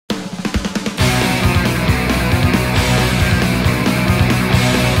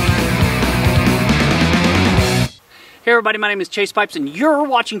Hey everybody, my name is Chase Pipes and you're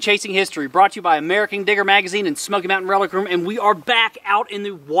watching Chasing History, brought to you by American Digger Magazine and Smoky Mountain Relic Room, and we are back out in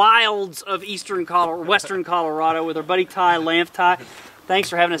the wilds of western Colorado with our buddy Ty Lamph. Ty, thanks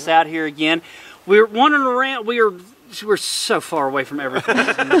for having us out here again. We're wandering around, we're so far away from everything.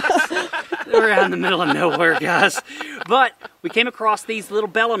 We're out in the middle of nowhere, guys. But we came across these little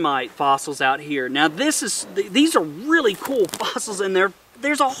Belemite fossils out here. Now these are really cool fossils, and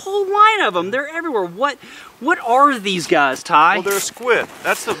there's a whole line of them. They're everywhere. What are these guys, Ty? Well, they're a squid.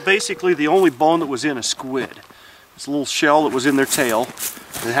 That's basically the only bone that was in a squid. It's a little shell that was in their tail.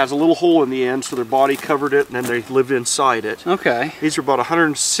 And it has a little hole in the end, so their body covered it, and then they lived inside it. Okay. These are about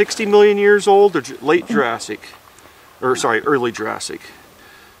 160 million years old. They're late Jurassic, or sorry, early Jurassic.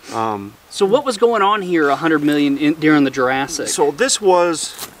 So what was going on here 100 million during the Jurassic? So this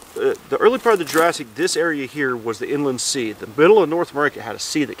was the early part of the Jurassic. This area here was the inland sea. The middle of North America had a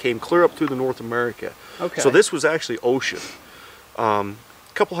sea that came clear up through the North America. Okay. So this was actually ocean, a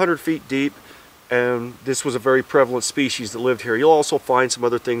couple hundred feet deep, and this was a very prevalent species that lived here. You'll also find some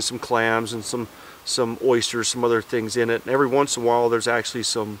other things, some clams and some oysters, some other things in it. And every once in a while, there's actually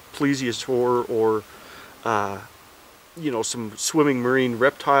some plesiosaur or you know, some swimming marine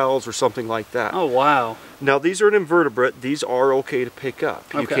reptiles or something like that. Oh, wow. Now these are an invertebrate. These are okay to pick up.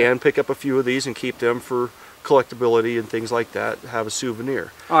 Okay. You can pick up a few of these and keep them for collectability and things like that, have a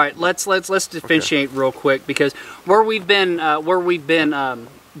souvenir. All right, let's differentiate real quick, because where we've been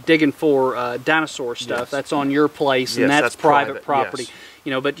digging for dinosaur stuff, yes, that's on your place, and that's private property. Yes. You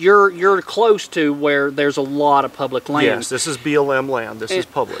know, but you're close to where there's a lot of public land. Yes, this is BLM land. This is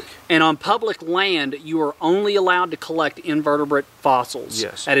public. And on public land, you are only allowed to collect invertebrate fossils.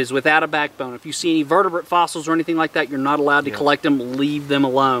 Yes. That is without a backbone. If you see any vertebrate fossils or anything like that, you're not allowed to collect them. Leave them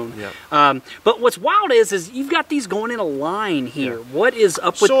alone. Yep. But what's wild is you've got these going in a line here. Yeah. What is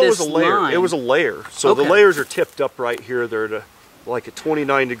up with this line? It was a layer. So the layers are tipped up right here. They're like a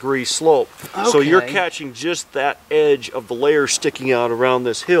 29-degree slope. Okay. So you're catching just that edge of the layer sticking out around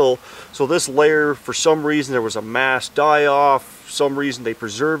this hill. So this layer, for some reason, there was a mass die-off. For some reason, they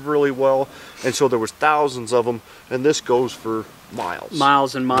preserved really well. And so there was thousands of them. And this goes for miles.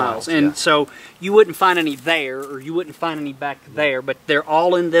 Miles and miles. And so you wouldn't find any there, or you wouldn't find any back there. But they're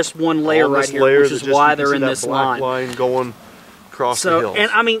all in this one layer right here, which is why they're in this line going across the hills.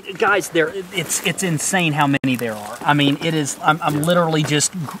 And I mean, guys, it's insane how many there are. I mean, it is. I'm literally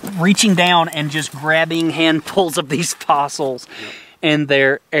just reaching down and just grabbing handfuls of these fossils, and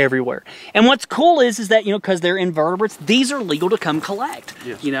they're everywhere. And what's cool is that, you know, because they're invertebrates, these are legal to come collect.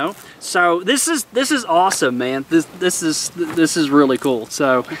 Yes. You know, so this is awesome, man. This is really cool.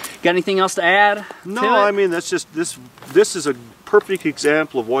 So, got anything else to add? No, I mean, that's just this is a perfect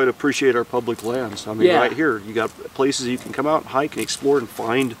example of why to appreciate our public lands. I mean, right here, you got places you can come out and hike and explore and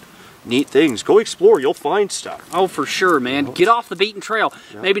find neat things. Go explore, you'll find stuff. Oh, for sure, man. Get off the beaten trail.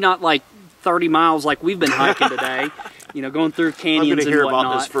 Maybe not like 30 miles like we've been hiking today. You know, going through canyons and whatnot. I'm going to hear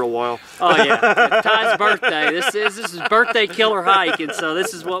about this for a while. Oh yeah, Ty's birthday. This is birthday killer hike, and so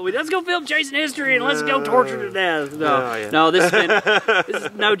this is what let's go film Chasing History and let's go torture to death. No, this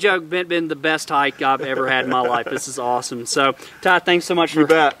is no joke. Been the best hike I've ever had in my life. This is awesome. So Ty, thanks so much for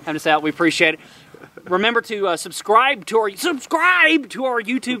having us out. We appreciate it. Remember to subscribe to our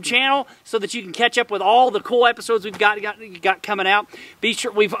YouTube channel so that you can catch up with all the cool episodes we've got coming out. Be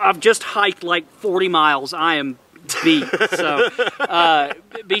sure I've just hiked like 40 miles. I am beat. So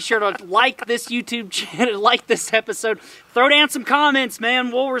be sure to like this YouTube channel, like this episode. Throw down some comments,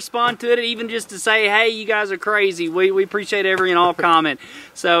 man. We'll respond to it, even just to say, hey, you guys are crazy. We appreciate every and all comment.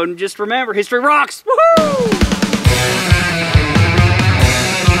 So just remember, history rocks. Woohoo!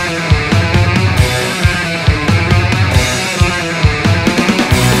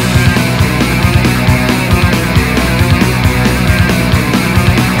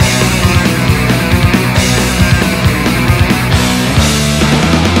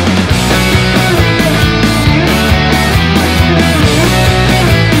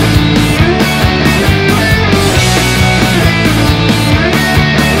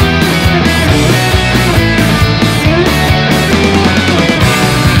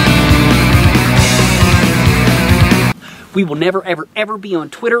 We will never, ever, ever be on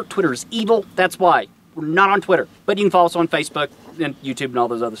Twitter. Twitter is evil. That's why we're not on Twitter. But you can follow us on Facebook and YouTube and all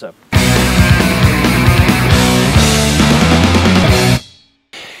those other stuff.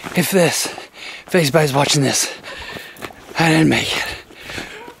 If anybody's watching this, I didn't make it.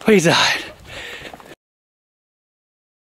 We died.